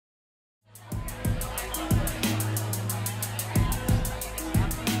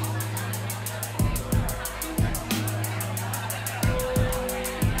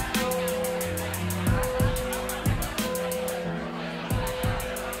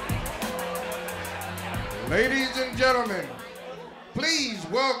Ladies and gentlemen, please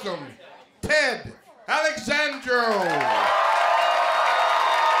welcome Ted Alexandro.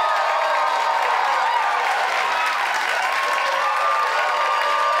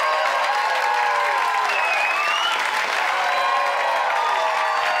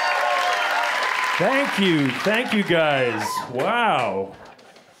 Thank you guys. Wow.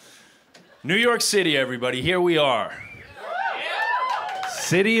 New York City, everybody, here we are.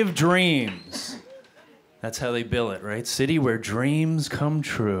 City of dreams. That's how they bill it, right? City where dreams come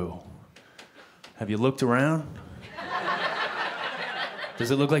true. Have you looked around? Does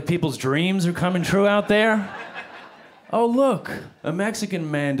it look like people's dreams are coming true out there? Oh, look, a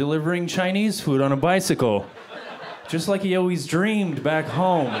Mexican man delivering Chinese food on a bicycle, just like he always dreamed back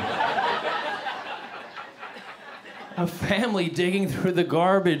home. A family digging through the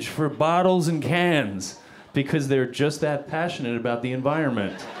garbage for bottles and cans because they're just that passionate about the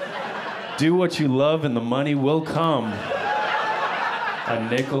environment. Do what you love and the money will come. A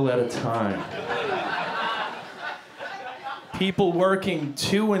nickel at a time. People working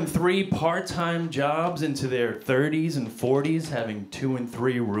 2 and 3 part-time jobs into their 30s and 40s, having 2 and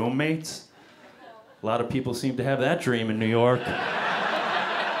 3 roommates. A lot of people seem to have that dream in New York.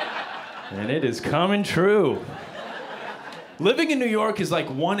 And it is coming true. Living in New York is like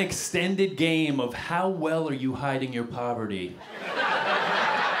one extended game of how well are you hiding your poverty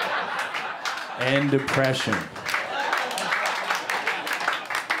and depression.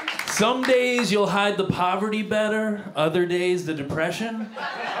 Some days you'll hide the poverty better, other days the depression.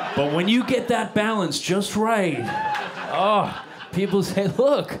 But when you get that balance just right, oh, people say,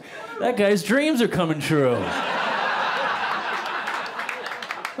 look, that guy's dreams are coming true.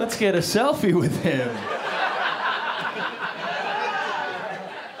 Let's get a selfie with him.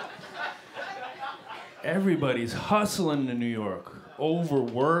 Everybody's hustling in New York,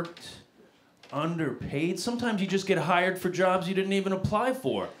 overworked, underpaid. Sometimes you just get hired for jobs you didn't even apply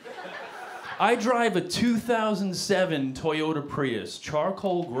for. I drive a 2007 Toyota Prius,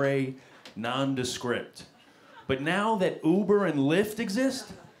 charcoal gray, nondescript. But now that Uber and Lyft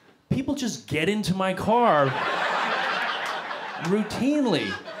exist, people just get into my car routinely.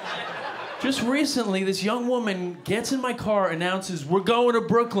 Just recently, this young woman gets in my car, announces, "We're going to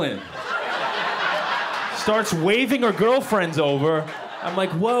Brooklyn." Starts waving her girlfriends over. I'm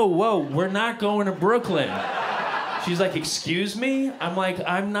like, whoa, we're not going to Brooklyn. She's like, excuse me? I'm like,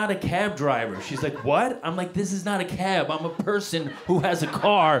 I'm not a cab driver. She's like, what? I'm like, this is not a cab. I'm a person who has a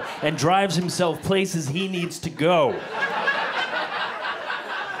car and drives himself places he needs to go.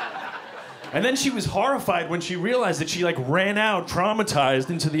 And then she was horrified when she realized that she like ran out,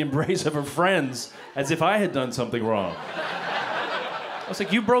 traumatized, into the embrace of her friends as if I had done something wrong. I was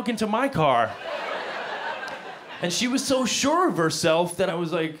like, you broke into my car. And she was so sure of herself that I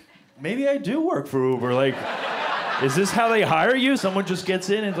was like, maybe I do work for Uber. Like, is this how they hire you? Someone just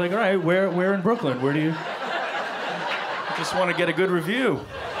gets in and is like, all right, where in Brooklyn? Where do you? I just want to get a good review.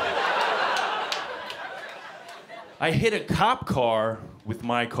 I hit a cop car with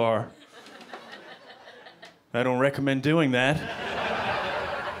my car. I don't recommend doing that.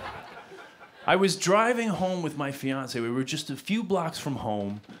 I was driving home with my fiancé. We were just a few blocks from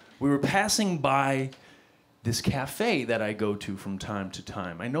home. We were passing by this cafe that I go to from time to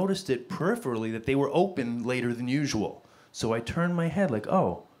time. I noticed it peripherally that they were open later than usual. So I turned my head like,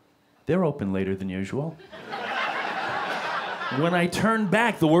 oh, they're open later than usual. When I turned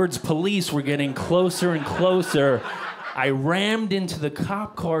back, the words police were getting closer and closer. I rammed into the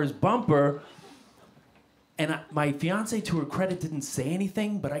cop car's bumper, and my fiancée, to her credit, didn't say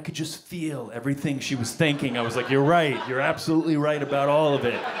anything, but I could just feel everything she was thinking. I was like, you're right, you're absolutely right about all of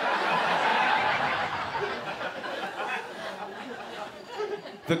it.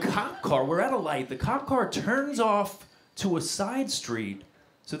 The cop car, we're at a light, the cop car turns off to a side street.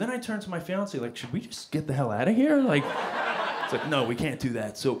 So then I turn to my fiancé, like, should we just get the hell out of here? Like, it's like, no, we can't do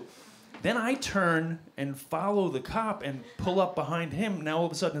that. So then I turn and follow the cop and pull up behind him. Now all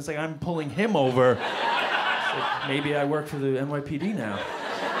of a sudden it's like I'm pulling him over. Like, maybe I work for the NYPD now.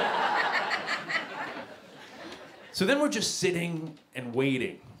 So then we're just sitting and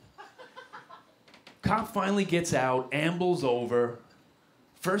waiting. Cop finally gets out, ambles over.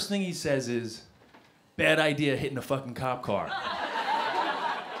 First thing he says is, bad idea hitting a fucking cop car.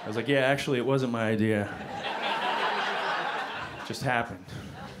 I was like, yeah, actually, it wasn't my idea. It just happened.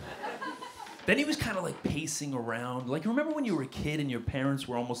 Then he was kind of like pacing around. Like, remember when you were a kid and your parents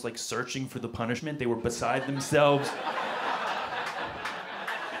were almost like searching for the punishment? They were beside themselves.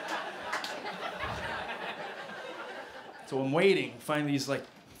 So I'm waiting. Finally, he's like,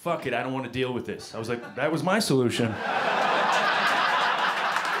 fuck it, I don't want to deal with this. I was like, that was my solution.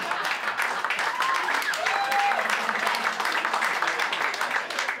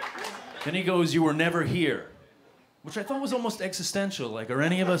 Then he goes, "You were never here," which I thought was almost existential. Like, are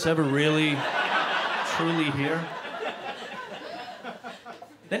any of us ever really, truly here?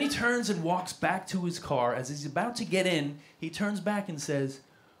 Then he turns and walks back to his car. As he's about to get in, he turns back and says,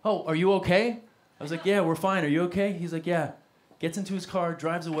 "Oh, are you okay?" I was like, "Yeah, we're fine. Are you okay?" He's like, "Yeah." Gets into his car,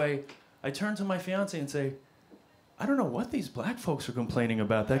 drives away. I turn to my fiancé and say, "I don't know what these black folks are complaining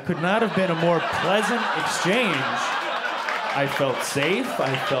about. That could not have been a more pleasant exchange. I felt safe.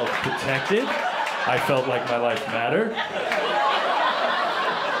 I felt protected. I felt like my life mattered."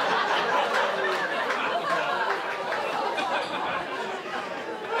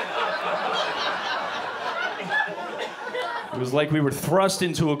 It was like we were thrust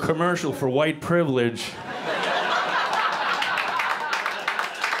into a commercial for white privilege.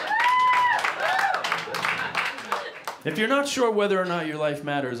 If you're not sure whether or not your life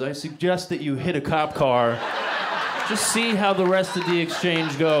matters, I suggest that you hit a cop car. Just see how the rest of the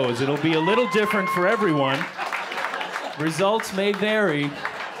exchange goes. It'll be a little different for everyone. Results may vary.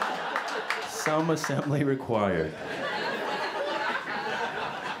 Some assembly required.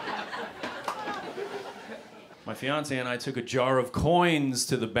 My fiancé and I took a jar of coins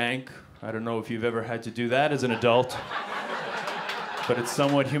to the bank. I don't know if you've ever had to do that as an adult, but it's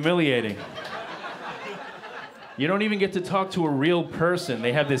somewhat humiliating. You don't even get to talk to a real person.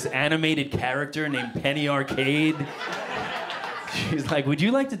 They have this animated character named Penny Arcade. She's like, "Would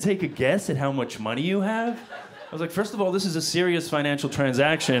you like to take a guess at how much money you have?" I was like, "First of all, this is a serious financial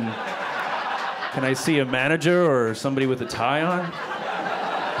transaction. Can I see a manager or somebody with a tie on?"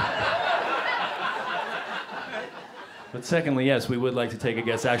 But secondly, yes, we would like to take a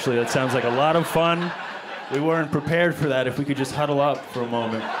guess. Actually, that sounds like a lot of fun. We weren't prepared for that. If we could just huddle up for a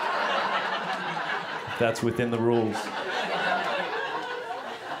moment. If that's within the rules.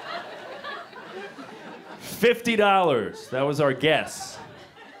 $50. That was our guess.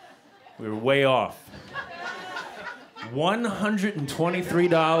 We were way off.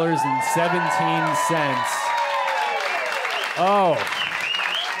 $123.17. Oh.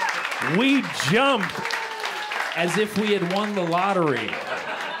 We jumped as if we had won the lottery.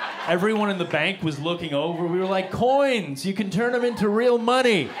 Everyone in the bank was looking over. We were like, "Coins, you can turn them into real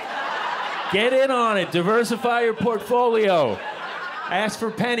money. Get in on it, diversify your portfolio. Ask for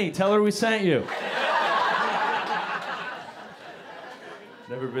Penny, tell her we sent you."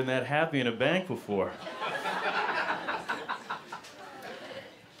 Never been that happy in a bank before.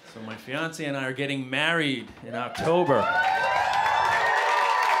 So my fiancé and I are getting married in October.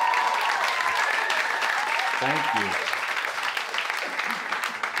 Thank you.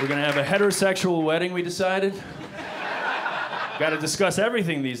 We're gonna have a heterosexual wedding, we decided. Gotta discuss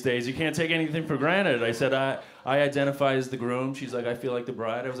everything these days. You can't take anything for granted. I said, I identify as the groom. She's like, "I feel like the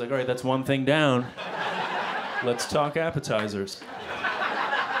bride." I was like, "All right, that's one thing down. Let's talk appetizers."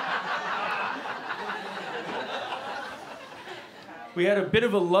 We had a bit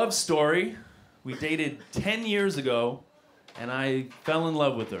of a love story. We dated 10 years ago, and I fell in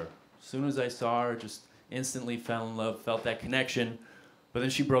love with her. As soon as I saw her, just instantly fell in love, felt that connection, but then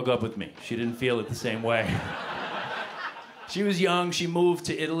she broke up with me. She didn't feel it the same way. She was young, she moved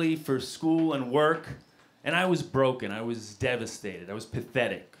to Italy for school and work, and I was broken, I was devastated, I was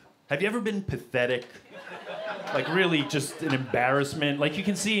pathetic. Have you ever been pathetic? Like really just an embarrassment? Like you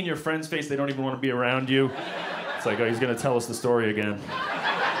can see in your friend's face they don't even want to be around you. It's like, oh, he's gonna tell us the story again.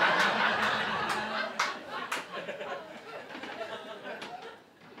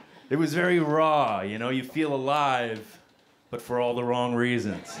 It was very raw, you know, you feel alive, but for all the wrong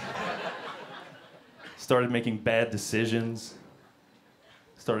reasons. Started making bad decisions.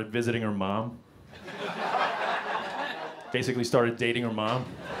 Started visiting her mom. Basically started dating her mom.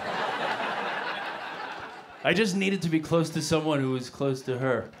 I just needed to be close to someone who was close to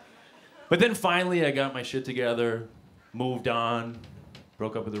her. But then finally I got my shit together, moved on,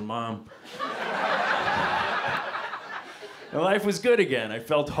 broke up with her mom. My life was good again. I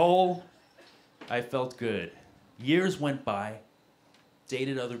felt whole. I felt good. Years went by,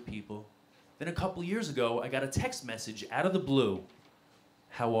 dated other people. Then a couple years ago, I got a text message out of the blue.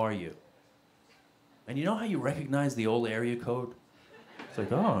 "How are you?" And you know how you recognize the old area code? It's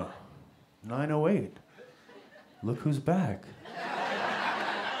like, oh, 908. Look who's back.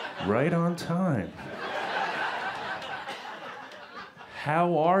 Right on time.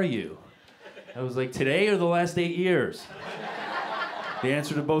 How are you? I was like, today or the last 8 years? The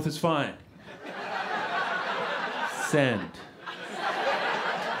answer to both is fine. Send.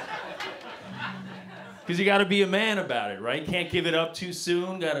 Because you gotta be a man about it, right? Can't give it up too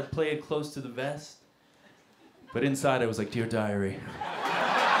soon, gotta play it close to the vest. But inside I was like, "Dear diary,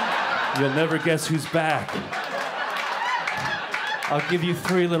 you'll never guess who's back. I'll give you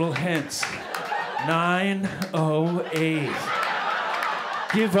 3 little hints. 908.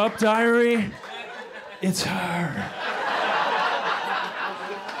 Give up, diary. It's her.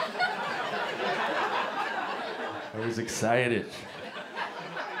 I was excited.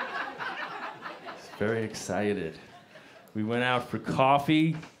 I was very excited. We went out for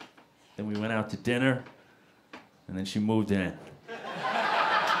coffee, then we went out to dinner, and then she moved in.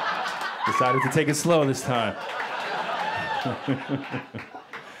 Decided to take it slow this time.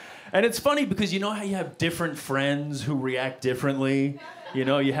 And it's funny because you know how you have different friends who react differently? You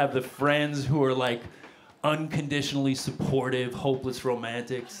know, you have the friends who are like unconditionally supportive, hopeless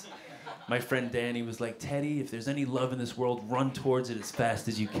romantics. My friend Danny was like, Teddy, if there's any love in this world, run towards it as fast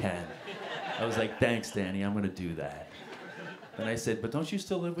as you can. I was like, thanks, Danny, I'm gonna do that. And I said, but don't you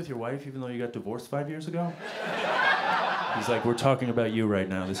still live with your wife even though you got divorced 5 years ago? He's like, we're talking about you right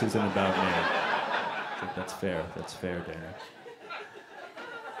now. This isn't about me. I was like, that's fair, Danny.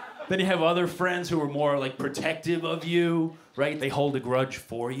 Then you have other friends who are more like protective of you, right? They hold a grudge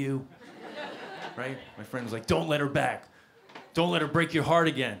for you, right? My friend was like, don't let her back. Don't let her break your heart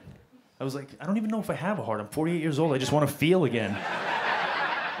again. I was like, I don't even know if I have a heart. I'm 48 years old. I just want to feel again.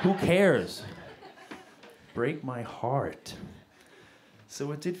 Who cares? Break my heart.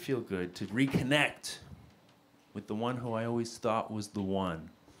 So it did feel good to reconnect with the one who I always thought was the one.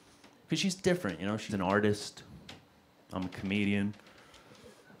 Because she's different, you know? She's an artist. I'm a comedian.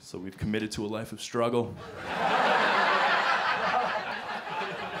 So we've committed to a life of struggle.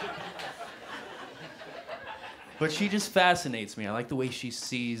 But she just fascinates me. I like the way she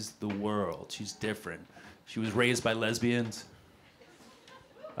sees the world. She's different. She was raised by lesbians.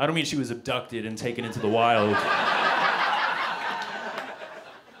 I don't mean she was abducted and taken into the wild.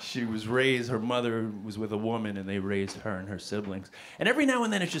 She was raised, her mother was with a woman and they raised her and her siblings. And every now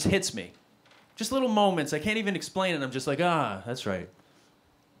and then it just hits me. Just little moments, I can't even explain it. I'm just like, ah, that's right.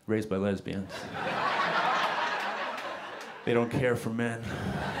 Raised by lesbians. They don't care for men.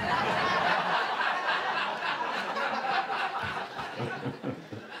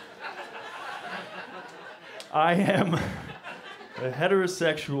 I am a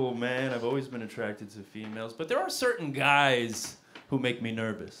heterosexual man. I've always been attracted to females, but there are certain guys who make me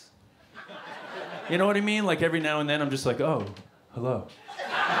nervous. You know what I mean? Like every now and then I'm just like, oh, hello.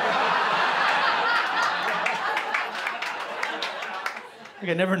 Like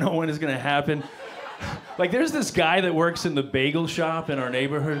I never know when it's gonna happen. Like there's this guy that works in the bagel shop in our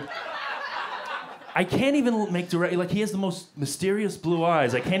neighborhood. I can't even make direct, like he has the most mysterious blue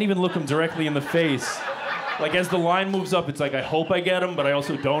eyes. I can't even look him directly in the face. Like as the line moves up, it's like I hope I get him, but I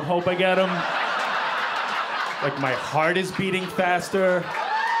also don't hope I get him. Like my heart is beating faster.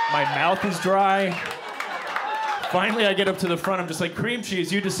 My mouth is dry. Finally, I get up to the front. I'm just like, cream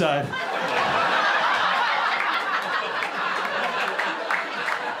cheese, you decide.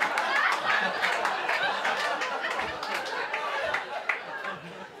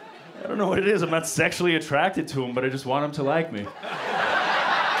 I don't know what it is. I'm not sexually attracted to him, but I just want him to like me.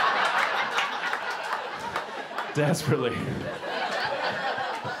 Desperately.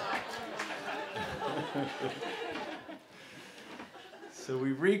 So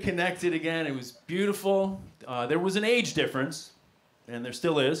we reconnected again. It was beautiful. There was an age difference, and there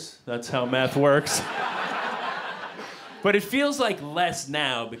still is. That's how math works. But it feels like less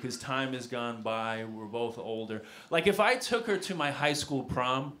now because time has gone by. We're both older. Like if I took her to my high school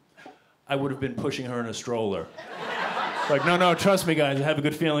prom, I would have been pushing her in a stroller. Like, no, trust me, guys. I have a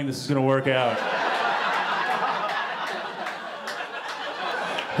good feeling this is going to work out.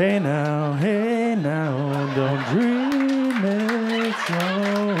 Hey now, don't dream it's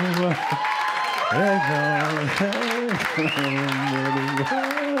over.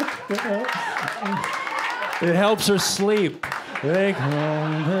 It helps her sleep. Take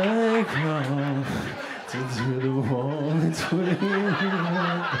home to the wall between.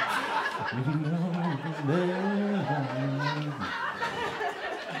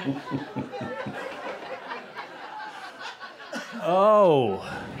 Oh.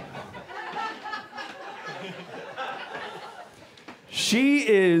 She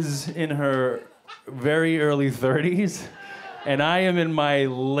is in her very early 30s, and I am in my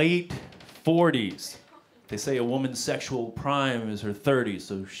late 40s. They say a woman's sexual prime is her 30s,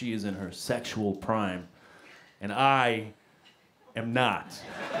 so she is in her sexual prime. And I am not.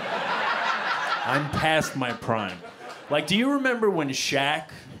 I'm past my prime. Like, do you remember when Shaq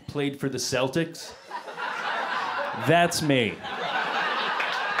played for the Celtics? That's me.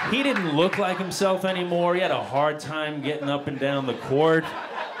 He didn't look like himself anymore. He had a hard time getting up and down the court.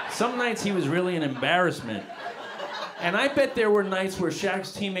 Some nights he was really an embarrassment. And I bet there were nights where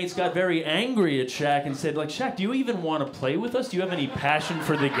Shaq's teammates got very angry at Shaq and said, like, Shaq, do you even want to play with us? Do you have any passion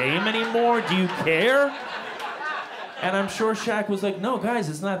for the game anymore? Do you care? And I'm sure Shaq was like, no, guys,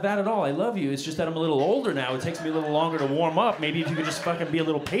 it's not that at all. I love you. It's just that I'm a little older now. It takes me a little longer to warm up. Maybe if you could just fucking be a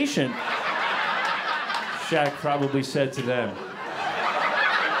little patient. Shaq probably said to them.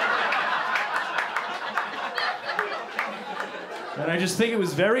 And I just think it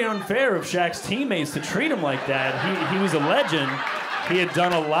was very unfair of Shaq's teammates to treat him like that. He was a legend. He had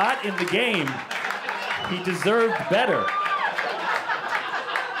done a lot in the game. He deserved better.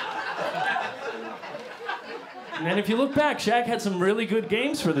 And if you look back, Shaq had some really good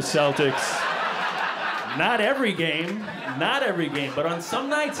games for the Celtics. Not every game, but on some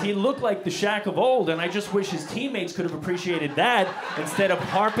nights he looked like the Shaq of old, and I just wish his teammates could have appreciated that instead of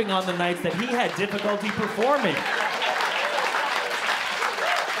harping on the nights that he had difficulty performing.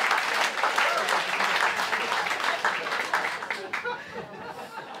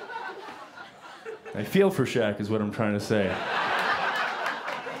 I feel for Shaq is what I'm trying to say.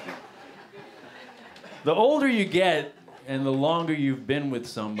 The older you get and the longer you've been with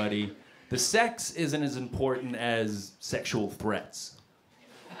somebody, the sex isn't as important as sexual threats.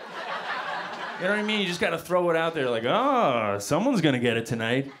 You know what I mean? You just gotta throw it out there like, oh, someone's gonna get it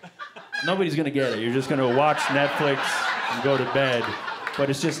tonight. Nobody's gonna get it. You're just gonna watch Netflix and go to bed.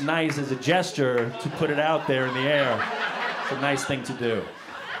 But it's just nice as a gesture to put it out there in the air. It's a nice thing to do.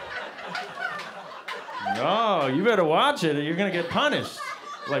 Oh, you better watch it or you're gonna get punished.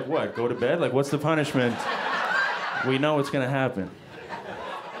 Like what? Go to bed? Like what's the punishment? We know what's gonna happen.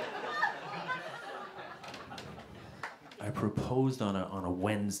 I proposed on a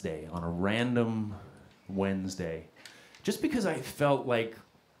Wednesday, on a random Wednesday, just because I felt like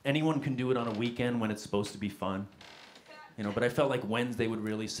anyone can do it on a weekend when it's supposed to be fun. You know, but I felt like Wednesday would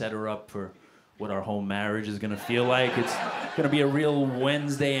really set her up for what our whole marriage is gonna feel like. It's gonna be a real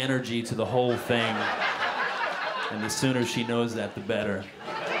Wednesday energy to the whole thing. And the sooner she knows that, the better.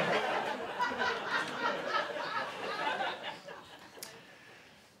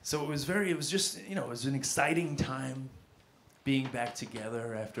 So it was just, you know, it was an exciting time being back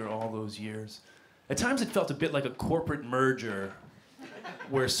together after all those years. At times it felt a bit like a corporate merger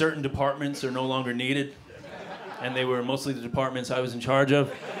where certain departments are no longer needed, and they were mostly the departments I was in charge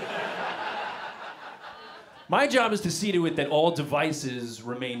of. My job is to see to it that all devices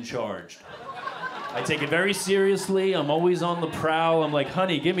remain charged. I take it very seriously. I'm always on the prowl. I'm like,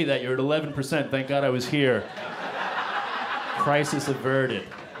 honey, give me that. You're at 11%. Thank God I was here. Crisis averted.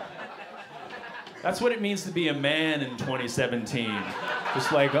 That's what it means to be a man in 2017.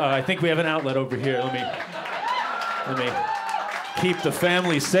 Just like, I think we have an outlet over here. Let me keep the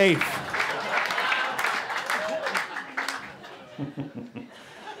family safe.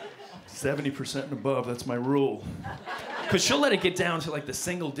 70% and above, that's my rule. Because she'll let it get down to like the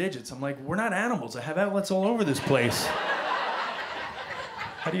single digits. I'm like, we're not animals. I have outlets all over this place.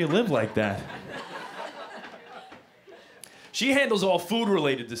 How do you live like that? She handles all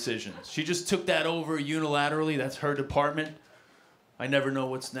food-related decisions. She just took that over unilaterally. That's her department. I never know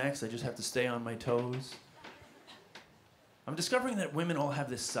what's next. I just have to stay on my toes. I'm discovering that women all have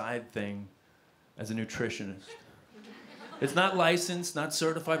this side thing as a nutritionist. It's not licensed, not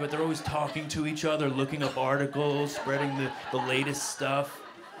certified, but they're always talking to each other, looking up articles, spreading the latest stuff.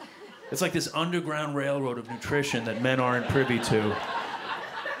 It's like this underground railroad of nutrition that men aren't privy to.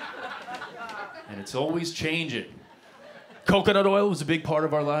 And it's always changing. Coconut oil was a big part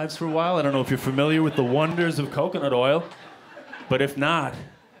of our lives for a while. I don't know if you're familiar with the wonders of coconut oil, but if not,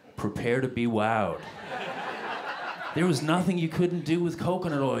 prepare to be wowed. There was nothing you couldn't do with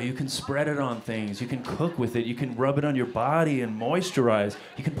coconut oil. You can spread it on things. You can cook with it. You can rub it on your body and moisturize.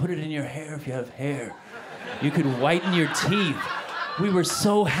 You can put it in your hair if you have hair. You could whiten your teeth. We were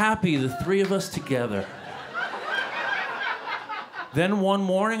so happy, the three of us together. Then one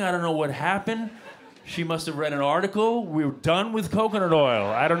morning, I don't know what happened. She must have read an article. We were done with coconut oil.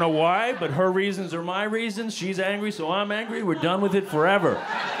 I don't know why, but her reasons are my reasons. She's angry, so I'm angry. We're done with it forever.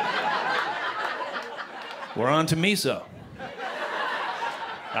 We're on to miso.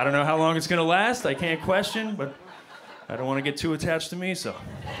 I don't know how long it's gonna last. I can't question, but I don't want to get too attached to miso.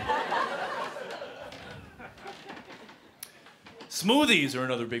 Smoothies are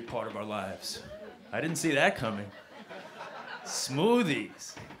another big part of our lives. I didn't see that coming.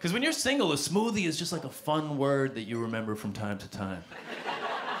 Smoothies. Because when you're single, a smoothie is just like a fun word that you remember from time to time.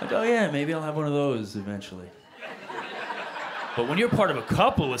 Like, oh yeah, maybe I'll have one of those eventually. But when you're part of a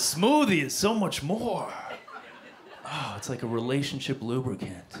couple, a smoothie is so much more. Oh, it's like a relationship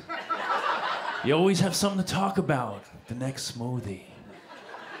lubricant. You always have something to talk about. The next smoothie.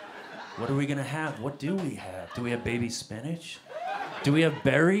 What are we gonna have? What do we have? Do we have baby spinach? Do we have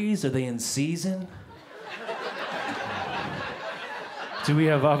berries? Are they in season? Do we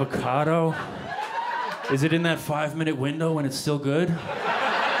have avocado? Is it in that 5-minute window when it's still good?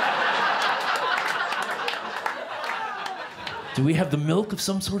 Do we have the milk of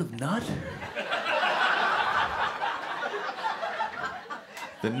some sort of nut?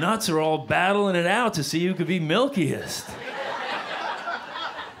 The nuts are all battling it out to see who could be milkiest.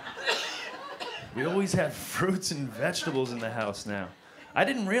 We always have fruits and vegetables in the house now. I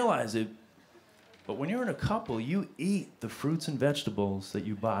didn't realize it, but when you're in a couple, you eat the fruits and vegetables that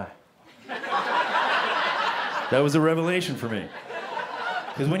you buy. That was a revelation for me.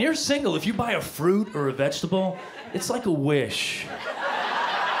 Because when you're single, if you buy a fruit or a vegetable, it's like a wish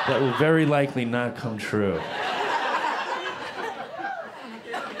that will very likely not come true.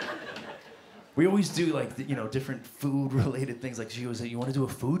 We always do like, different food-related things. Like she was like, you want to do a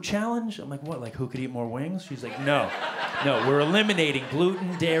food challenge? I'm like, what, like who could eat more wings? She's like, no, we're eliminating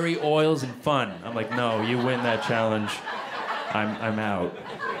gluten, dairy, oils, and fun. I'm like, no, you win that challenge. I'm out.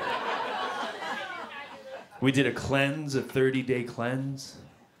 We did a cleanse, a 30-day cleanse.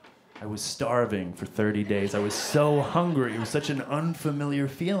 I was starving for 30 days. I was so hungry. It was such an unfamiliar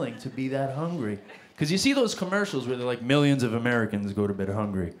feeling to be that hungry. Because you see those commercials where they're like, millions of Americans go to bed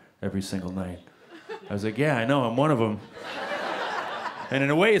hungry every single night. I was like, yeah, I know, I'm one of them. And in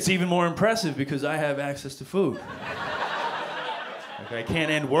a way, it's even more impressive because I have access to food. Like, I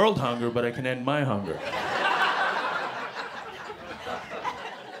can't end world hunger, but I can end my hunger.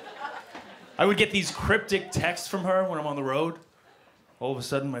 I would get these cryptic texts from her when I'm on the road. All of a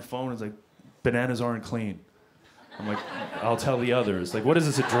sudden, my phone is like, bananas aren't clean. I'm like, I'll tell the others. Like, what is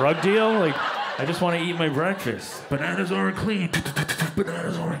this, a drug deal? Like, I just want to eat my breakfast. Bananas aren't clean.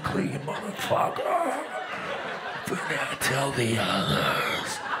 Bananas aren't clean, motherfucker. Tell the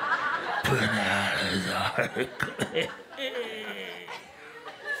others. Bananas aren't clean.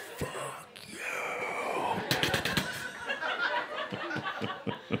 Fuck you.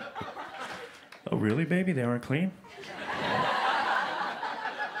 Oh, really, baby? They aren't clean?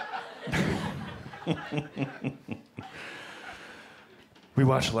 We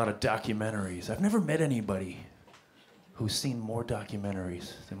watch a lot of documentaries. I've never met anybody who's seen more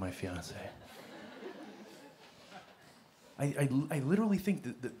documentaries than my fiancé. I literally think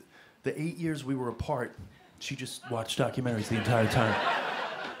that the 8 years we were apart, she just watched documentaries the entire time.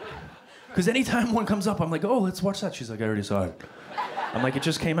 Because anytime one comes up, I'm like, oh, let's watch that. She's like, I already saw it. I'm like, it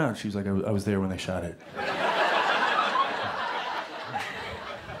just came out. She's like, I was there when they shot it.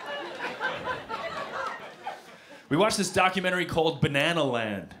 We watched this documentary called Banana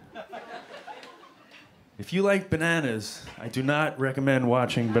Land. If you like bananas, I do not recommend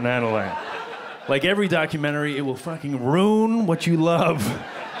watching Banana Land. Like every documentary, it will fucking ruin what you love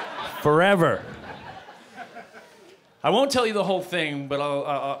forever. I won't tell you the whole thing, but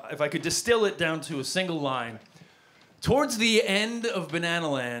if I could distill it down to a single line. Towards the end of Banana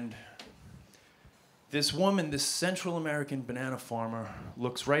Land, this woman, this Central American banana farmer,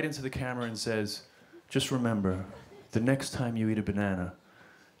 looks right into the camera and says, just remember, the next time you eat a banana,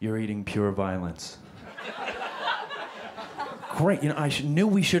 you're eating pure violence. Great, I knew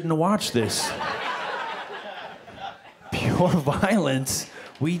we shouldn't have watched this. Pure violence?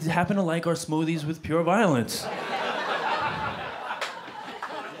 We happen to like our smoothies with pure violence.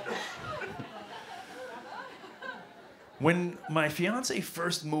 When my fiancée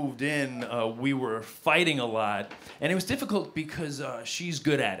first moved in, we were fighting a lot, and it was difficult because she's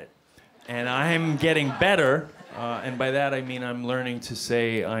good at it. And I'm getting better, and by that I mean I'm learning to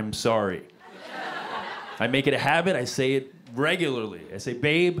say I'm sorry. I make it a habit, I say it regularly. I say,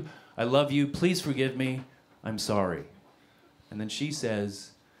 babe, I love you, please forgive me, I'm sorry. And then she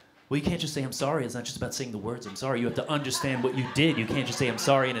says, well, you can't just say I'm sorry, it's not just about saying the words I'm sorry, you have to understand what you did, you can't just say I'm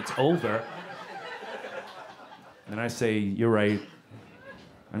sorry and it's over. And I say, you're right,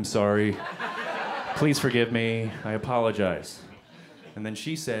 I'm sorry, please forgive me, I apologize. And then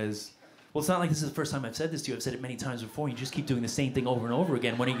she says, well, it's not like this is the first time I've said this to you. I've said it many times before. You just keep doing the same thing over and over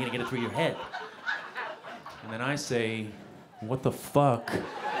again. When are you going to get it through your head? And then I say, what the fuck?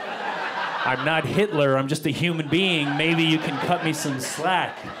 I'm not Hitler. I'm just a human being. Maybe you can cut me some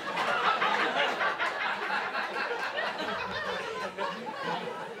slack.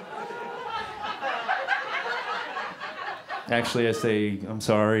 Actually, I say, I'm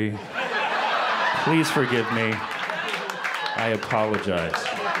sorry. Please forgive me. I apologize.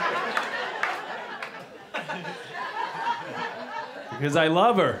 Because I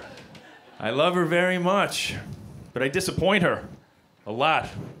love her. I love her very much. But I disappoint her a lot.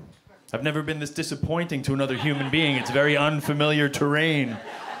 I've never been this disappointing to another human being. It's very unfamiliar terrain.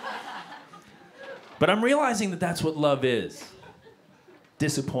 But I'm realizing that that's what love is.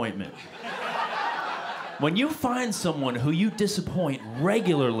 Disappointment. When you find someone who you disappoint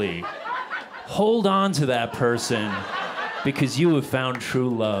regularly, hold on to that person because you have found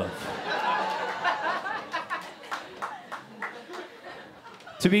true love.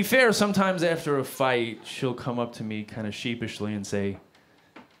 To be fair, sometimes after a fight, she'll come up to me kind of sheepishly and say,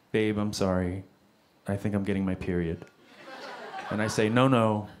 "Babe, I'm sorry. I think I'm getting my period." And I say,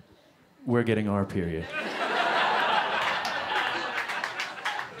 No, we're getting our period.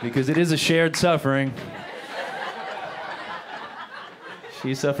 Because it is a shared suffering.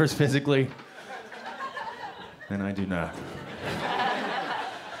 She suffers physically, and I do not.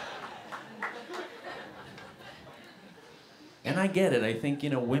 And I get it. I think,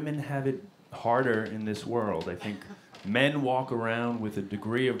 women have it harder in this world. I think men walk around with a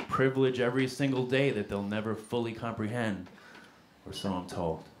degree of privilege every single day that they'll never fully comprehend, or so I'm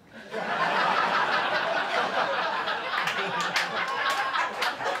told.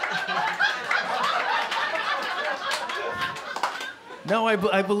 No,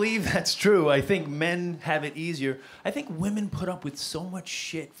 I believe that's true. I think men have it easier. I think women put up with so much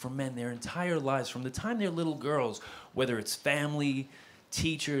shit from men their entire lives, from the time they're little girls, whether it's family,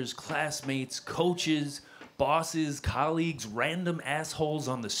 teachers, classmates, coaches, bosses, colleagues, random assholes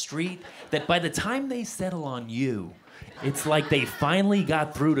on the street, that by the time they settle on you, it's like they finally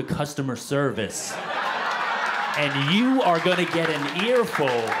got through to customer service. And you are gonna get an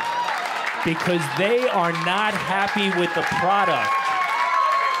earful because they are not happy with the product.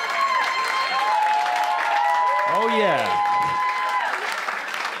 Oh, yeah.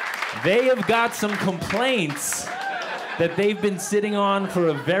 They have got some complaints that they've been sitting on for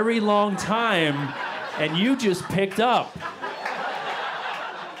a very long time, and you just picked up.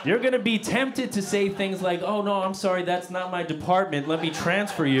 You're gonna be tempted to say things like, "Oh, no, I'm sorry, that's not my department. Let me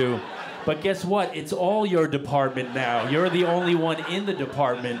transfer you." But guess what? It's all your department now. You're the only one in the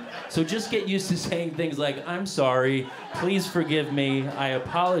department. So just get used to saying things like, "I'm sorry, please forgive me, I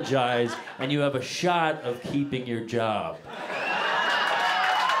apologize," and you have a shot of keeping your job.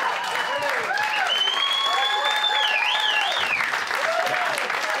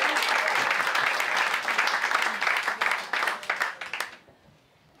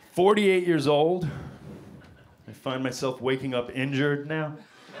 I'm 48 years old. I find myself waking up injured now.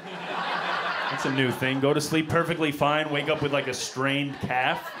 That's a new thing. Go to sleep perfectly fine, wake up with like a strained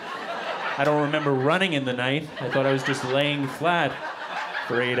calf. I don't remember running in the night. I thought I was just laying flat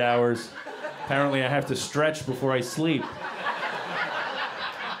for 8 hours. Apparently I have to stretch before I sleep.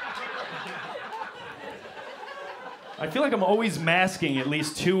 I feel like I'm always masking at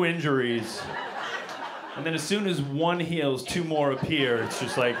least 2 injuries. And then as soon as one heals, 2 more appear. It's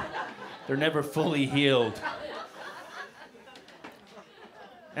just like they're never fully healed.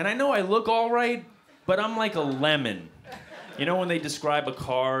 And I know I look all right, but I'm like a lemon. You know when they describe a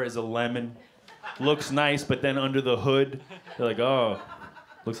car as a lemon? Looks nice, but then under the hood, they're like, "Oh,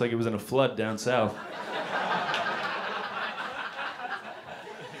 looks like it was in a flood down south."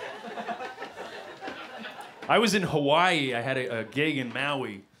 I was in Hawaii. I had a gig in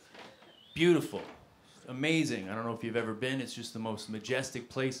Maui. Beautiful. Amazing. I don't know if you've ever been. It's just the most majestic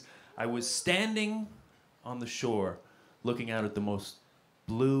place. I was standing on the shore, looking out at the most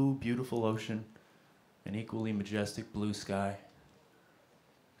blue, beautiful ocean, an equally majestic blue sky,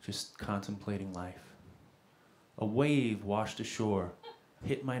 just contemplating life. A wave washed ashore,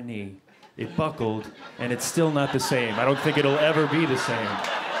 hit my knee, it buckled, and it's still not the same. I don't think it'll ever be the same.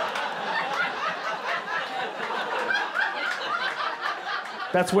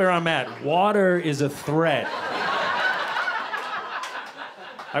 That's where I'm at. Water is a threat.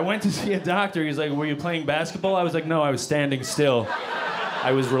 I went to see a doctor. He's like, "Were you playing basketball?" I was like, "No, I was standing still.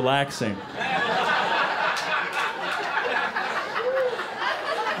 I was relaxing."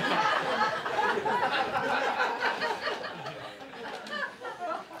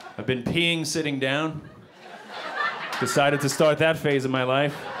 I've been peeing sitting down. Decided to start that phase of my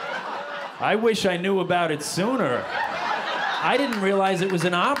life. I wish I knew about it sooner. I didn't realize it was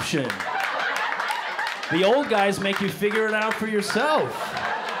an option. The old guys make you figure it out for yourself.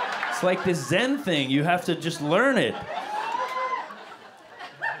 It's like this Zen thing. You have to just learn it.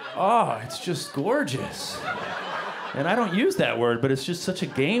 Oh, it's just gorgeous. And I don't use that word, but it's just such a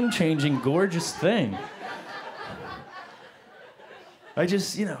game-changing, gorgeous thing. I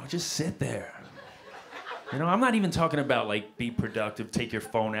just sit there. I'm not even talking about, like, be productive, take your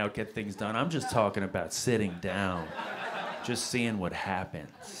phone out, get things done. I'm just talking about sitting down, just seeing what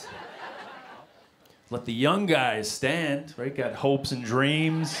happens. Let the young guys stand, right? Got hopes and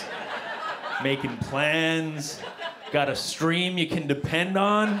dreams, making plans, got a stream you can depend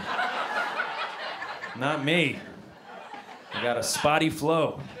on. Not me. I got a spotty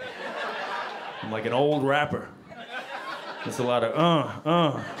flow. I'm like an old rapper. There's a lot of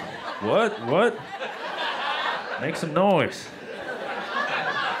What? Make some noise.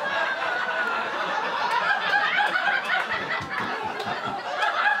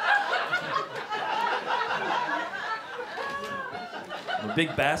 I'm a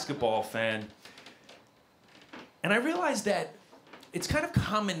big basketball fan. And I realized that it's kind of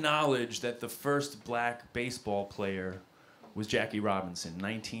common knowledge that the first black baseball player was Jackie Robinson,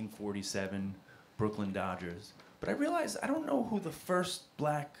 1947, Brooklyn Dodgers. But I realized I don't know who the first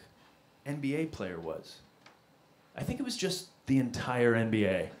black NBA player was. I think it was just the entire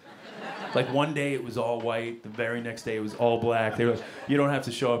NBA. Like one day it was all white, the very next day it was all black. They were like, you don't have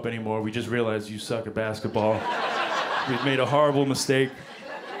to show up anymore. We just realized you suck at basketball. We've made a horrible mistake.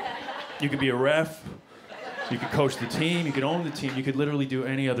 You could be a ref. You could coach the team. You could own the team. You could literally do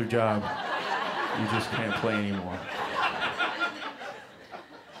any other job. You just can't play anymore.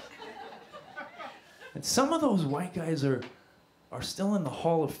 And some of those white guys are still in the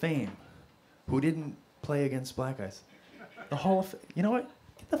Hall of Fame who didn't play against black guys. The Hall of Fame. You know what?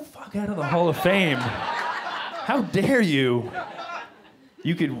 Get the fuck out of the Hall of Fame. How dare you?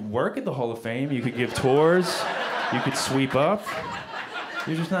 You could work at the Hall of Fame. You could give tours. You could sweep up.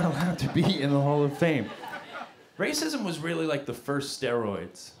 You're just not allowed to be in the Hall of Fame. Racism was really like the first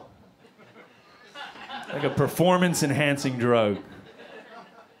steroids. Like a performance-enhancing drug.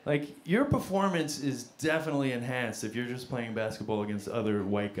 Like, your performance is definitely enhanced if you're just playing basketball against other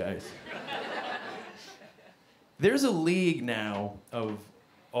white guys. There's a league now of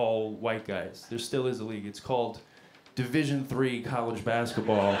all white guys. There still is a league. It's called Division III college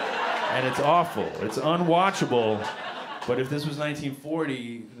basketball, and it's awful. It's unwatchable, but if this was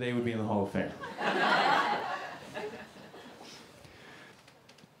 1940, they would be in the Hall of Fame.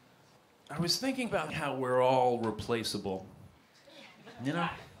 I was thinking about how we're all replaceable. You know?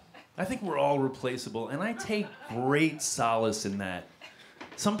 I think we're all replaceable, and I take great solace in that.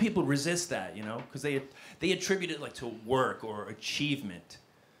 Some people resist that, you know, because they attribute it like to work or achievement.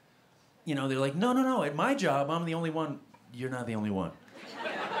 You know, they're like, no, at my job, I'm the only one. You're not the only one.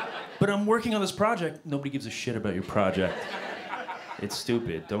 But I'm working on this project. Nobody gives a shit about your project. It's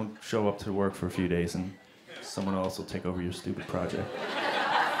stupid. Don't show up to work for a few days and someone else will take over your stupid project.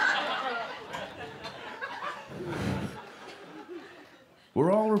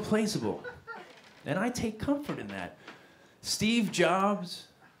 We're all replaceable. And I take comfort in that. Steve Jobs,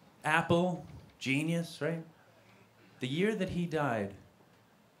 Apple, genius, right? The year that he died,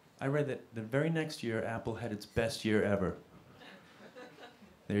 I read that the very next year, Apple had its best year ever.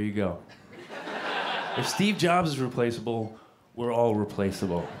 There you go. If Steve Jobs is replaceable, we're all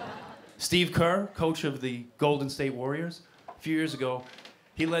replaceable. Steve Kerr, coach of the Golden State Warriors, a few years ago,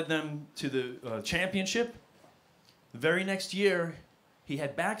 he led them to the championship. The very next year, he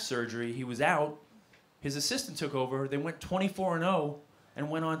had back surgery. He was out. His assistant took over. They went 24-0 and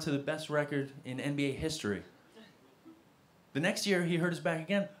went on to the best record in NBA history. The next year, he hurt his back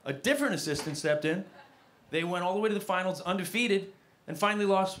again. A different assistant stepped in. They went all the way to the finals, undefeated, and finally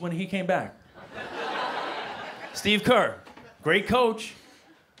lost when he came back. Steve Kerr, great coach,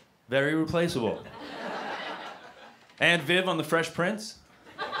 very replaceable. Aunt Viv on The Fresh Prince.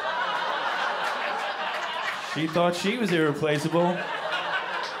 She thought she was irreplaceable.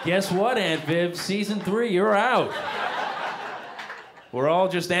 Guess what, Aunt Viv? Season 3, you're out. We're all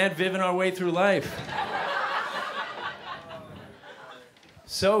just Aunt Viving our way through life.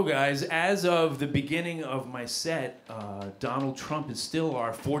 So, guys, as of the beginning of my set, Donald Trump is still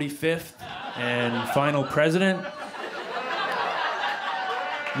our 45th and final president.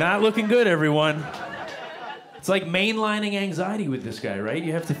 Not looking good, everyone. It's like mainlining anxiety with this guy, right?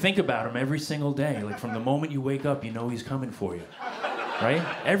 You have to think about him every single day. Like, from the moment you wake up, you know he's coming for you. Right?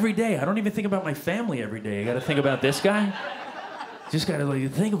 Every day. I don't even think about my family every day. I gotta think about this guy. Just gotta like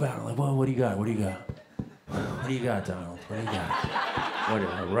think about it. Like, well, what do you got? What do you got? What do you got, Donald? What do you got?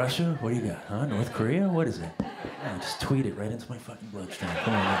 What, Russia? What do you got? Huh? North Korea? What is it? Oh, just tweet it right into my fucking bloodstream.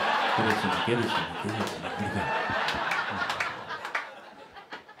 Come on, man. Give it to me. Give it to me. Give it to me. What do you got?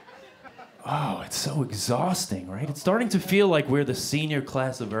 Oh, it's so exhausting, right? It's starting to feel like we're the senior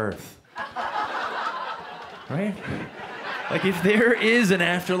class of Earth. Right? Like, if there is an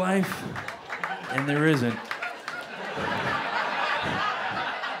afterlife, and there isn't,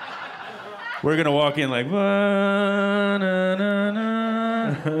 we're gonna walk in like, na, na, na.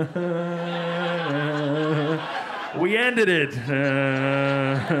 We ended it.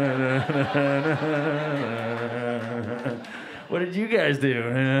 What did you guys do?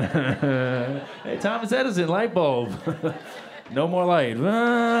 Hey, Thomas Edison, light bulb. No more light.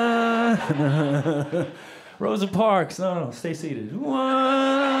 Rosa Parks. No, stay seated. Oh,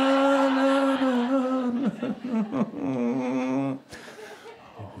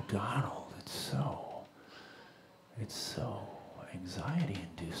 Donald, it's so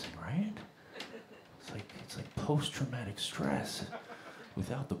anxiety-inducing, right? It's like post-traumatic stress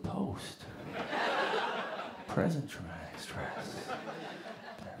without the post. Present traumatic stress.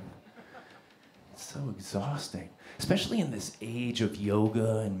 It's so exhausting, especially in this age of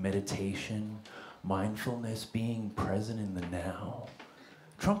yoga and meditation, mindfulness, being present in the now.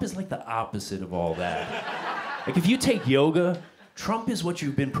 Trump is like the opposite of all that. Like if you take yoga, Trump is what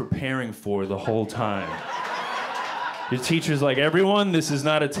you've been preparing for the whole time. Your teacher's like, everyone, this is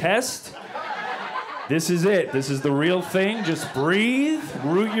not a test. This is it. This is the real thing. Just breathe,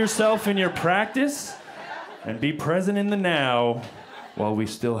 root yourself in your practice, and be present in the now while we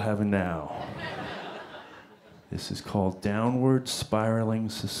still have a now. This is called downward spiraling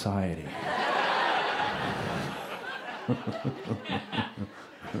society.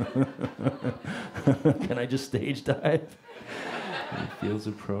 Can I just stage dive? It feels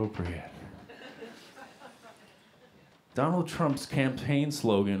appropriate. Donald Trump's campaign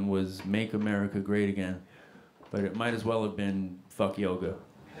slogan was "Make America Great Again," but it might as well have been "Fuck yoga."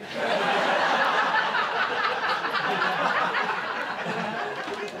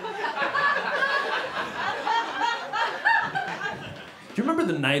 Do you remember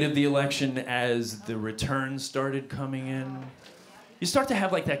the night of the election as the returns started coming in? You start to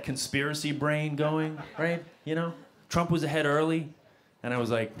have like that conspiracy brain going, right? You know? Trump was ahead early, and I was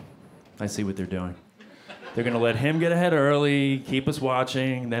like, I see what they're doing. They're gonna let him get ahead early, keep us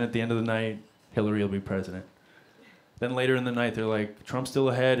watching, then at the end of the night, Hillary will be president. Then later in the night, they're like, Trump's still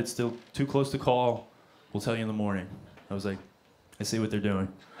ahead, it's still too close to call, we'll tell you in the morning. I was like, I see what they're doing.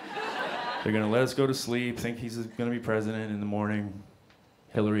 They're gonna let us go to sleep, think he's gonna be president. In the morning,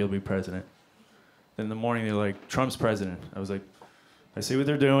 Hillary will be president. Then in the morning, they're like, Trump's president. I was like, I see what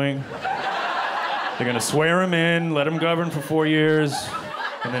they're doing. They're gonna swear him in, let him govern for 4 years,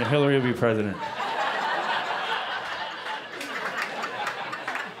 and then Hillary will be president.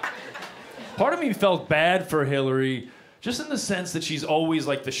 Part of me felt bad for Hillary, just in the sense that she's always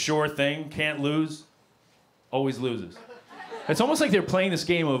like the sure thing, can't lose, always loses. It's almost like they're playing this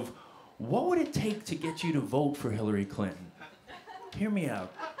game of, what would it take to get you to vote for Hillary Clinton? Hear me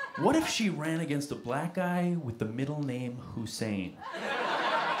out. What if she ran against a black guy with the middle name Hussein?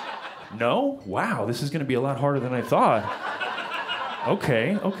 No? Wow, this is gonna be a lot harder than I thought.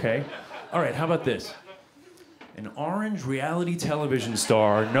 Okay. All right, how about this? An orange reality television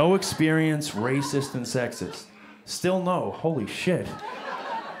star, no experience, racist and sexist. Still no, holy shit.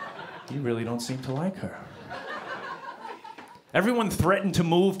 You really don't seem to like her. Everyone threatened to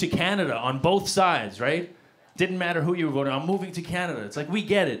move to Canada on both sides, right? Didn't matter who you were voting, I'm moving to Canada. It's like, we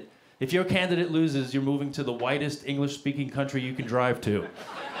get it. If your candidate loses, you're moving to the whitest English-speaking country you can drive to.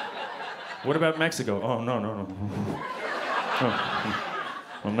 What about Mexico? Oh, no.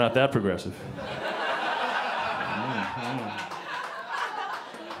 Oh, I'm not that progressive.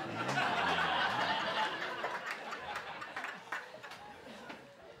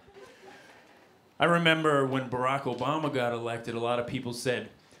 I remember when Barack Obama got elected, a lot of people said,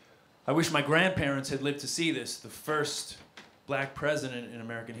 I wish my grandparents had lived to see this, the first black president in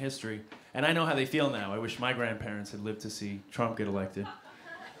American history. And I know how they feel now. I wish my grandparents had lived to see Trump get elected.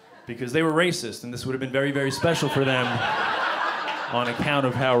 Because they were racist, and this would have been very, very special for them on account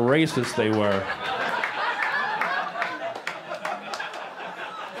of how racist they were.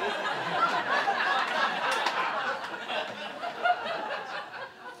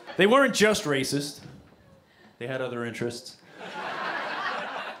 They weren't just racist. They had other interests.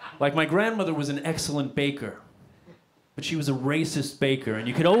 Like, my grandmother was an excellent baker, but she was a racist baker, and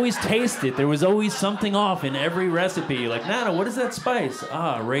you could always taste it. There was always something off in every recipe. Like, Nana, what is that spice?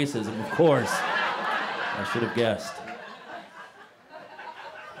 Ah, racism, of course. I should have guessed.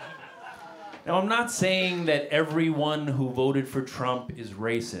 Now, I'm not saying that everyone who voted for Trump is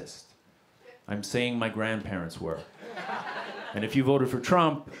racist. I'm saying my grandparents were. And if you voted for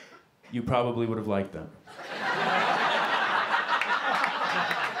Trump, you probably would have liked them.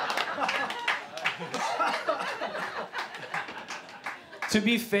 To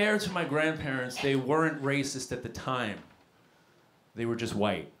be fair to my grandparents, they weren't racist at the time. They were just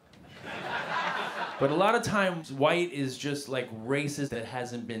white. But a lot of times, white is just like racist that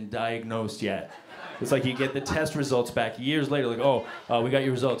hasn't been diagnosed yet. It's like you get the test results back years later, like, oh, we got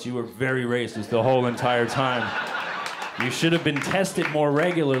your results. You were very racist the whole entire time. You should have been tested more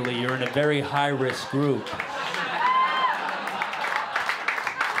regularly. You're in a very high-risk group.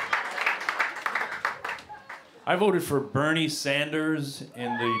 I voted for Bernie Sanders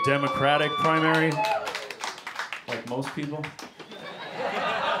in the Democratic primary, like most people.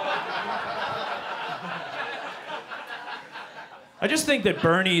 I just think that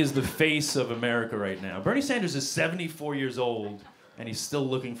Bernie is the face of America right now. Bernie Sanders is 74 years old, and he's still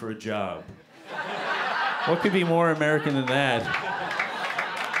looking for a job. What could be more American than that?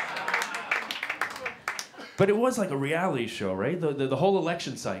 But it was like a reality show, right? The whole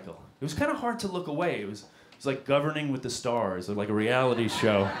election cycle. It was kind of hard to look away. It was like Governing with the Stars, or like a reality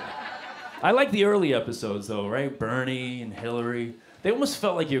show. I like the early episodes, though, right? Bernie and Hillary. They almost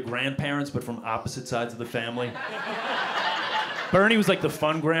felt like your grandparents, but from opposite sides of the family. Bernie was like the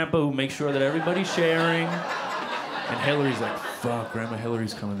fun grandpa who makes sure that everybody's sharing. And Hillary's like, fuck, Grandma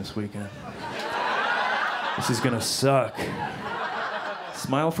Hillary's coming this weekend. This is gonna suck.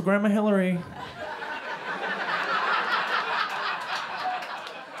 Smile for Grandma Hillary.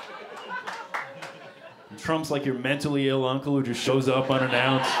 And Trump's like your mentally ill uncle who just shows up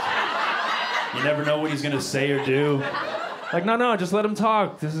unannounced. You never know what he's gonna say or do. Like, no, just let him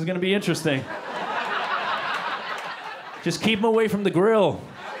talk. This is gonna be interesting. Just keep him away from the grill.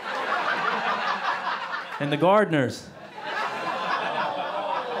 And the gardeners.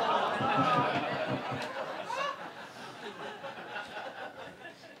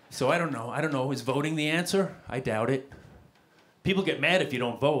 So I don't know. Is voting the answer? I doubt it. People get mad if you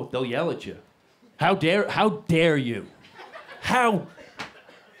don't vote. They'll yell at you. How dare you? How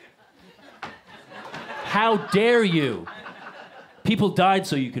dare you? People died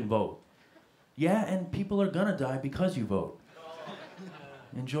so you can vote. Yeah, and people are gonna die because you vote.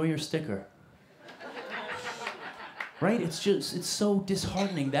 Enjoy your sticker. Right? It's so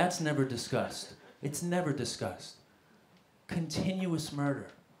disheartening. That's never discussed. It's never discussed. Continuous murder.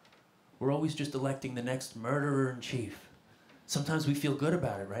 We're always just electing the next murderer-in-chief. Sometimes we feel good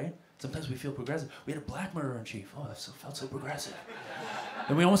about it, right? Sometimes we feel progressive. We had a black murderer-in-chief. Oh, that felt so progressive.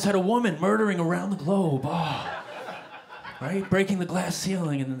 And we almost had a woman murdering around the globe. Oh. Right? Breaking the glass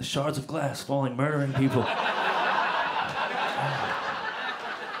ceiling and then the shards of glass falling, murdering people.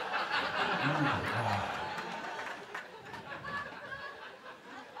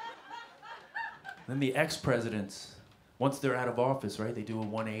 Then the ex-presidents, once they're out of office, right, they do a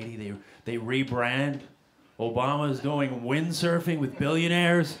 180, they rebrand. Obama is going windsurfing with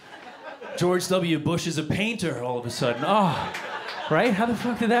billionaires. George W. Bush is a painter all of a sudden. Oh, right? How the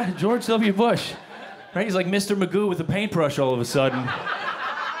fuck did that? George W. Bush. Right? He's like Mr. Magoo with a paintbrush all of a sudden.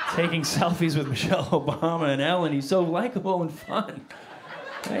 Taking selfies with Michelle Obama and Ellen. He's so likable and fun.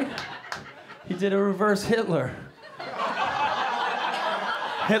 Right? He did a reverse Hitler.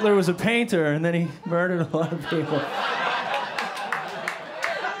 Hitler was a painter, and then he murdered a lot of people.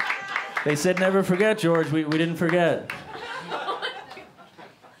 They said, never forget, George. We didn't forget.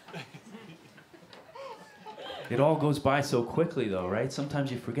 It all goes by so quickly, though, right?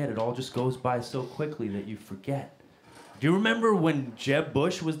 Sometimes you forget. It all just goes by so quickly that you forget. Do you remember when Jeb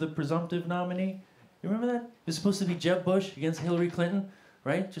Bush was the presumptive nominee? You remember that? It was supposed to be Jeb Bush against Hillary Clinton,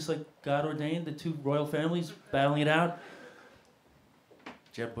 right? Just like God ordained, the two royal families battling it out.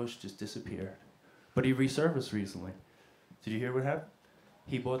 Jeb Bush just disappeared. But he resurfaced recently. Did you hear what happened?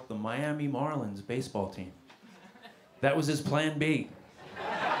 He bought the Miami Marlins baseball team. That was his plan B.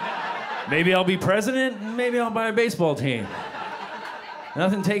 Maybe I'll be president, and maybe I'll buy a baseball team.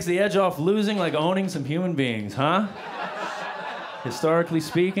 Nothing takes the edge off losing like owning some human beings, huh? Historically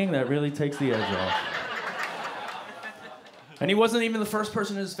speaking, that really takes the edge off. And he wasn't even the first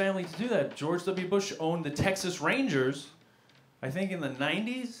person in his family to do that. George W. Bush owned the Texas Rangers, I think in the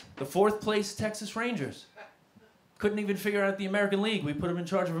 90s, the fourth place Texas Rangers. Couldn't even figure out the American League. We put him in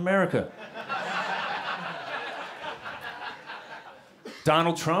charge of America.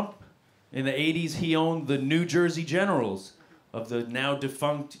 Donald Trump, in the 80s, he owned the New Jersey Generals of the now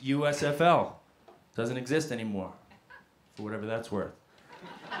defunct USFL. Doesn't exist anymore, for whatever that's worth.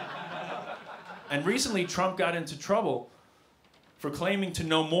 And recently, Trump got into trouble for claiming to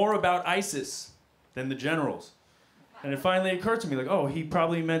know more about ISIS than the Generals. And it finally occurred to me, like, oh, he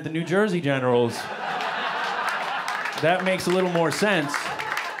probably meant the New Jersey Generals. That makes a little more sense.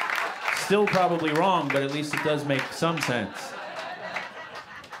 Still probably wrong, but at least it does make some sense.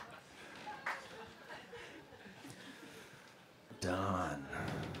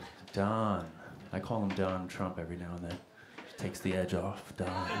 Don. I call him Don Trump every now and then. Just takes the edge off.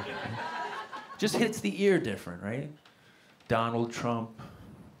 Don. Just hits the ear different, right? Donald Trump.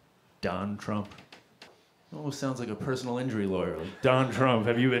 Don Trump. Almost sounds like a personal injury lawyer. Like, Don Trump,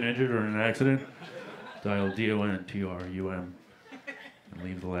 have you been injured or in an accident? Dial DONTRUM and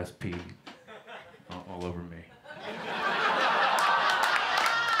leave the last P all over me.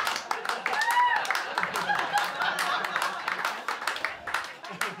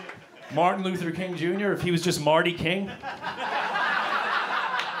 Martin Luther King Jr., if he was just Marty King?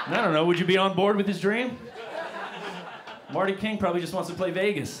 I don't know, would you be on board with his dream? Marty King probably just wants to play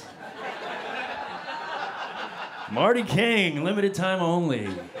Vegas. Marty King, limited time only.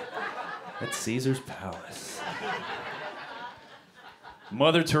 At Caesar's Palace.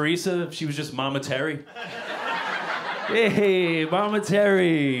 Mother Teresa, if she was just Mama Terry. Hey, Mama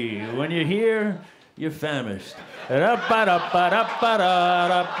Terry, when you're here, you're famished.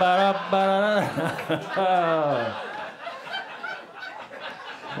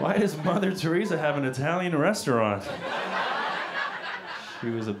 Why does Mother Teresa have an Italian restaurant? She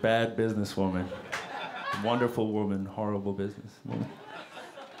was a bad businesswoman. Wonderful woman, horrible businesswoman.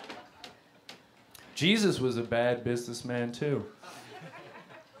 Jesus was a bad businessman too.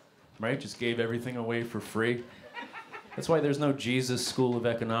 Right? Just gave everything away for free. That's why there's no Jesus School of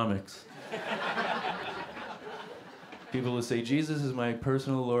Economics. People will say, Jesus is my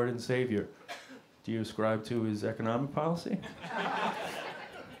personal Lord and Savior. Do you ascribe to his economic policy?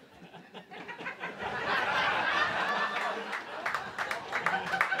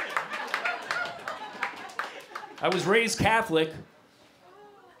 I was raised Catholic,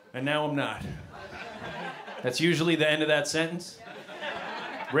 and now I'm not. That's usually the end of that sentence.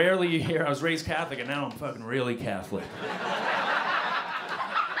 Rarely you hear, I was raised Catholic, and now I'm fucking really Catholic.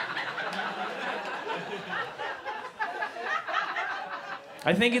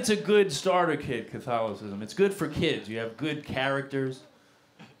 I think it's a good starter kit, Catholicism. It's good for kids. You have good characters,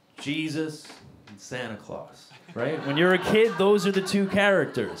 Jesus and Santa Claus, right? When you're a kid, those are the two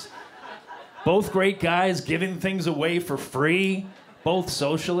characters. Both great guys giving things away for free. Both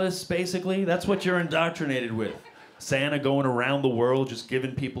socialists, basically. That's what you're indoctrinated with. Santa going around the world just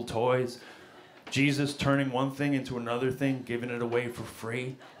giving people toys. Jesus turning one thing into another thing, giving it away for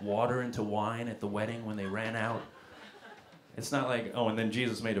free. Water into wine at the wedding when they ran out. It's not like, oh, and then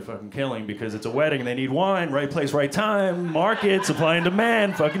Jesus made a fucking killing because it's a wedding and they need wine, right place, right time, market, supply and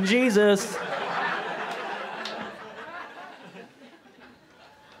demand, fucking Jesus.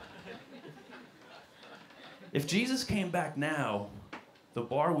 If Jesus came back now, the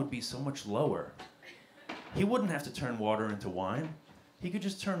bar would be so much lower. He wouldn't have to turn water into wine. He could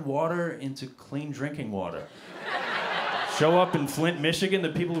just turn water into clean drinking water. Show up in Flint, Michigan, the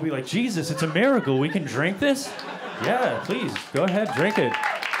people would be like, Jesus, it's a miracle. We can drink this? Yeah, please, go ahead, drink it.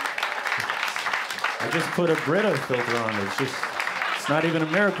 I just put a Brita filter on it. It's not even a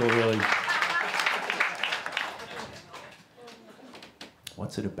miracle, really.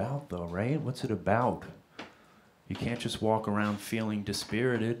 What's it about, though, right? What's it about? You can't just walk around feeling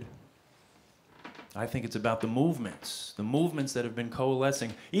dispirited. I think it's about the movements that have been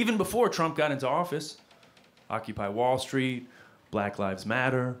coalescing, even before Trump got into office. Occupy Wall Street, Black Lives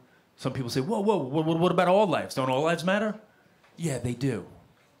Matter. Some people say, whoa, what about all lives? Don't all lives matter? Yeah, they do.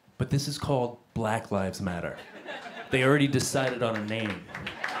 But this is called Black Lives Matter. They already decided on a name.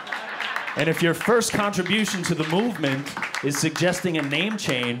 And if your first contribution to the movement is suggesting a name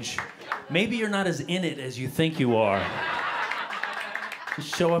change, maybe you're not as in it as you think you are.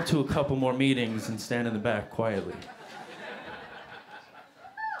 Just show up to a couple more meetings and stand in the back quietly.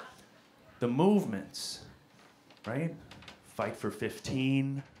 The movements, right? Fight for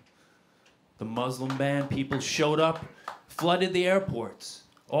 15. The Muslim ban, people showed up, flooded the airports.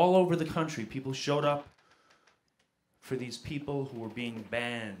 All over the country, people showed up for these people who were being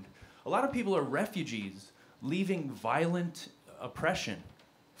banned. A lot of people are refugees, leaving violent oppression,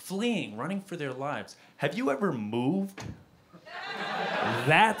 fleeing, running for their lives. Have you ever moved?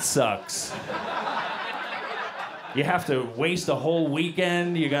 That sucks. You have to waste a whole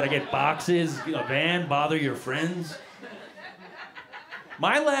weekend, you gotta get boxes, a van, bother your friends.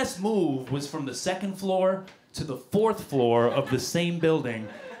 My last move was from the 2nd floor to the 4th floor of the same building,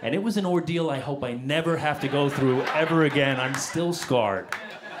 and it was an ordeal I hope I never have to go through ever again. I'm still scarred.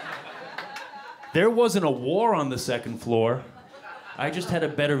 There wasn't a war on the 2nd floor. I just had a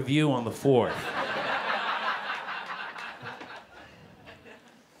better view on the 4th.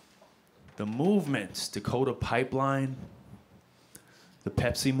 The movements, Dakota Pipeline, the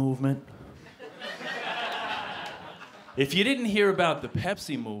Pepsi movement. If you didn't hear about the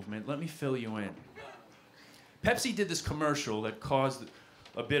Pepsi movement, let me fill you in. Pepsi did this commercial that caused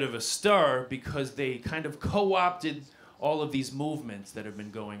a bit of a stir because they kind of co-opted all of these movements that have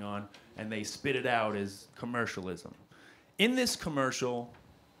been going on and they spit it out as commercialism. In this commercial,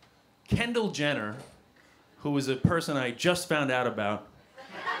 Kendall Jenner, who is a person I just found out about,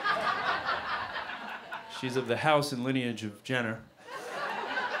 she's of the house and lineage of Jenner.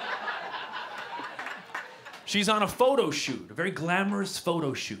 She's on a photo shoot, a very glamorous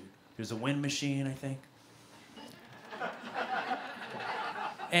photo shoot. There's a wind machine, I think.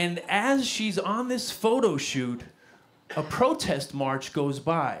 And as she's on this photo shoot, a protest march goes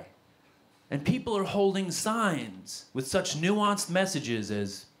by. And people are holding signs with such nuanced messages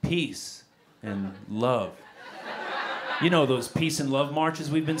as peace and love. You know those peace and love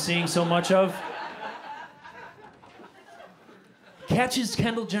marches we've been seeing so much of? Catches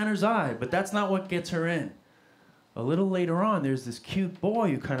Kendall Jenner's eye, but that's not what gets her in. A little later on, there's this cute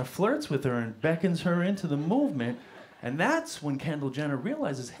boy who kind of flirts with her and beckons her into the movement. And that's when Kendall Jenner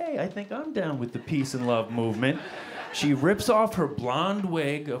realizes, hey, I think I'm down with the peace and love movement. She rips off her blonde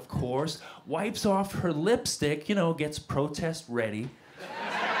wig, of course, wipes off her lipstick, you know, gets protest ready.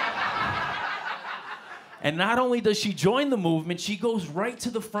 And not only does she join the movement, she goes right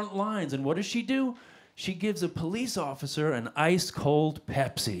to the front lines. And what does she do? She gives a police officer an ice-cold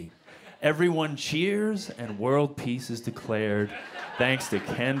Pepsi. Everyone cheers, and world peace is declared thanks to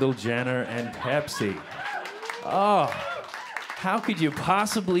Kendall Jenner and Pepsi. Oh, how could you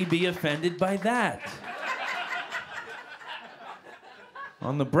possibly be offended by that?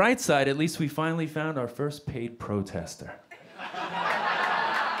 On the bright side, at least we finally found our first paid protester.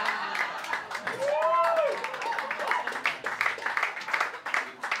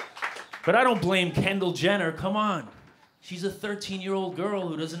 But I don't blame Kendall Jenner, come on. She's a 13-year-old girl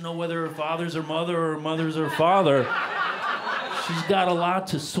who doesn't know whether her father's her mother or her mother's her father. She's got a lot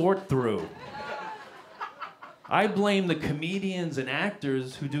to sort through. I blame the comedians and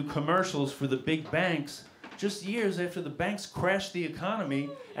actors who do commercials for the big banks just years after the banks crashed the economy,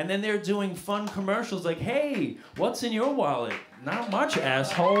 and then they're doing fun commercials like, hey, what's in your wallet? Not much,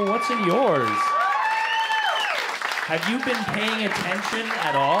 asshole, what's in yours? Have you been paying attention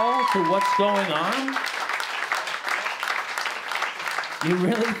at all to what's going on? You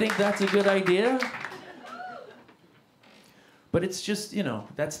really think that's a good idea? But it's just, you know,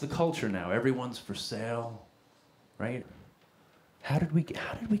 that's the culture now. Everyone's for sale, right? How did we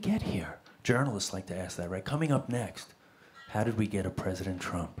get here? Journalists like to ask that, right? Coming up next, how did we get a President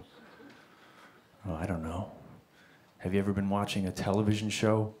Trump? Oh, I don't know. Have you ever been watching a television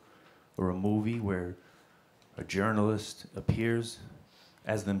show or a movie where a journalist appears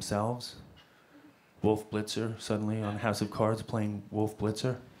as themselves? Wolf Blitzer suddenly on House of Cards playing Wolf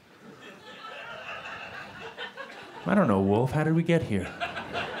Blitzer? I don't know, Wolf. How did we get here?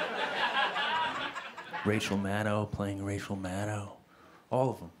 Rachel Maddow playing Rachel Maddow. All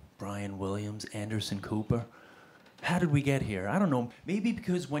of them. Brian Williams, Anderson Cooper. How did we get here? I don't know. Maybe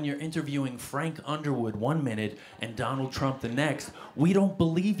because when you're interviewing Frank Underwood one minute and Donald Trump the next, we don't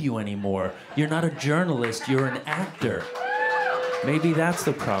believe you anymore. You're not a journalist, you're an actor. Maybe that's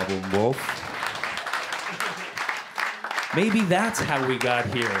the problem, Wolf. Maybe that's how we got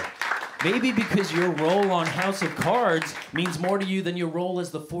here. Maybe because your role on House of Cards means more to you than your role as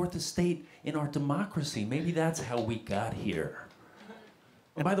the fourth estate in our democracy. Maybe that's how we got here.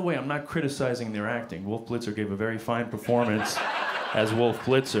 And by the way, I'm not criticizing their acting. Wolf Blitzer gave a very fine performance as Wolf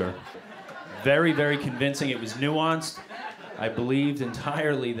Blitzer. Very, very convincing. It was nuanced. I believed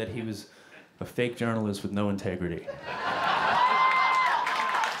entirely that he was a fake journalist with no integrity.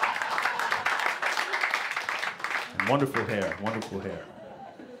 And wonderful hair, wonderful hair.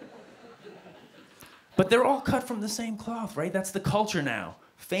 But they're all cut from the same cloth, right? That's the culture now.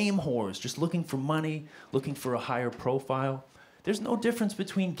 Fame whores, just looking for money, looking for a higher profile. There's no difference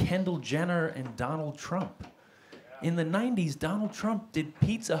between Kendall Jenner and Donald Trump. In the 90s, Donald Trump did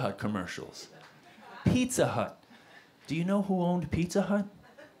Pizza Hut commercials. Pizza Hut. Do you know who owned Pizza Hut?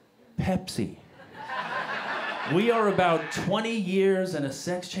 Pepsi. We are about 20 years and a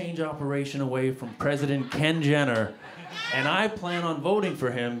sex change operation away from President Ken Jenner, and I plan on voting for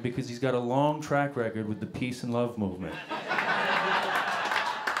him because he's got a long track record with the peace and love movement.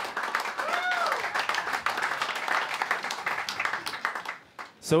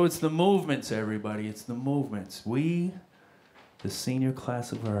 So it's the movements, everybody. It's the movements. We, the senior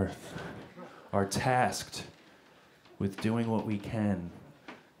class of Earth, are tasked with doing what we can.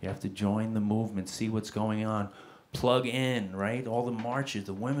 You have to join the movement, see what's going on, plug in, right? All the marches,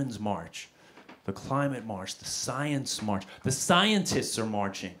 the Women's March, the Climate March, the Science March. The scientists are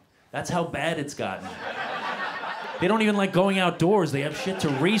marching. That's how bad it's gotten. They don't even like going outdoors. They have shit to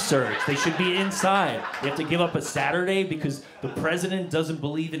research. They should be inside. They have to give up a Saturday because the president doesn't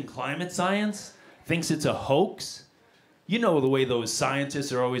believe in climate science, thinks it's a hoax. You know the way those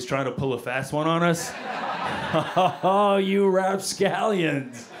scientists are always trying to pull a fast one on us? Oh, you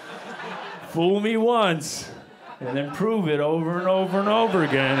rapscallions. Fool me once, and then prove it over and over and over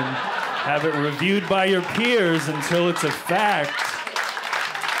again, and have it reviewed by your peers until it's a fact.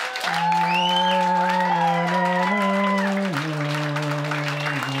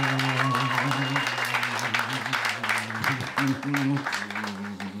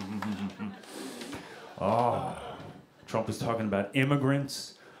 Trump was talking about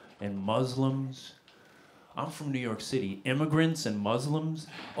immigrants and Muslims. I'm from New York City. Immigrants and Muslims?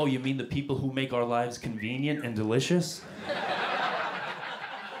 Oh, you mean the people who make our lives convenient and delicious?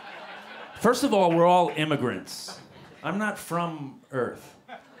 First of all, we're all immigrants. I'm not from Earth.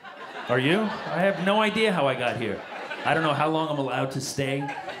 Are you? I have no idea how I got here. I don't know how long I'm allowed to stay.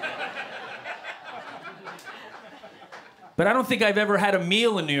 But I don't think I've ever had a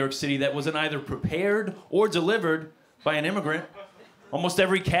meal in New York City that wasn't either prepared or delivered by an immigrant. Almost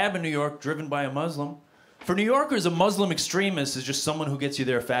every cab in New York driven by a Muslim. For New Yorkers, a Muslim extremist is just someone who gets you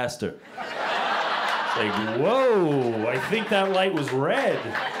there faster. It's like, whoa, I think that light was red.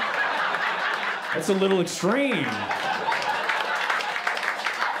 That's a little extreme.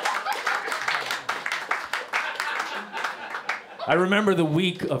 I remember the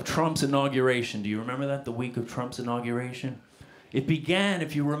week of Trump's inauguration. Do you remember that? The week of Trump's inauguration? It began,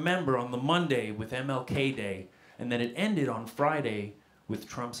 if you remember, on the Monday with MLK Day, and then it ended on Friday with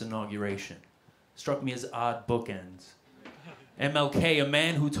Trump's inauguration. Struck me as odd bookends. MLK, a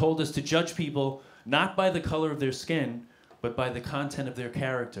man who told us to judge people not by the color of their skin, but by the content of their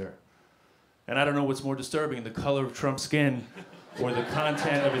character. And I don't know what's more disturbing, the color of Trump's skin or the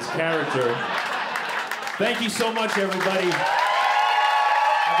content of his character. Thank you so much, everybody.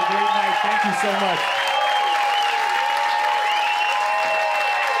 Have a great night. Thank you so much.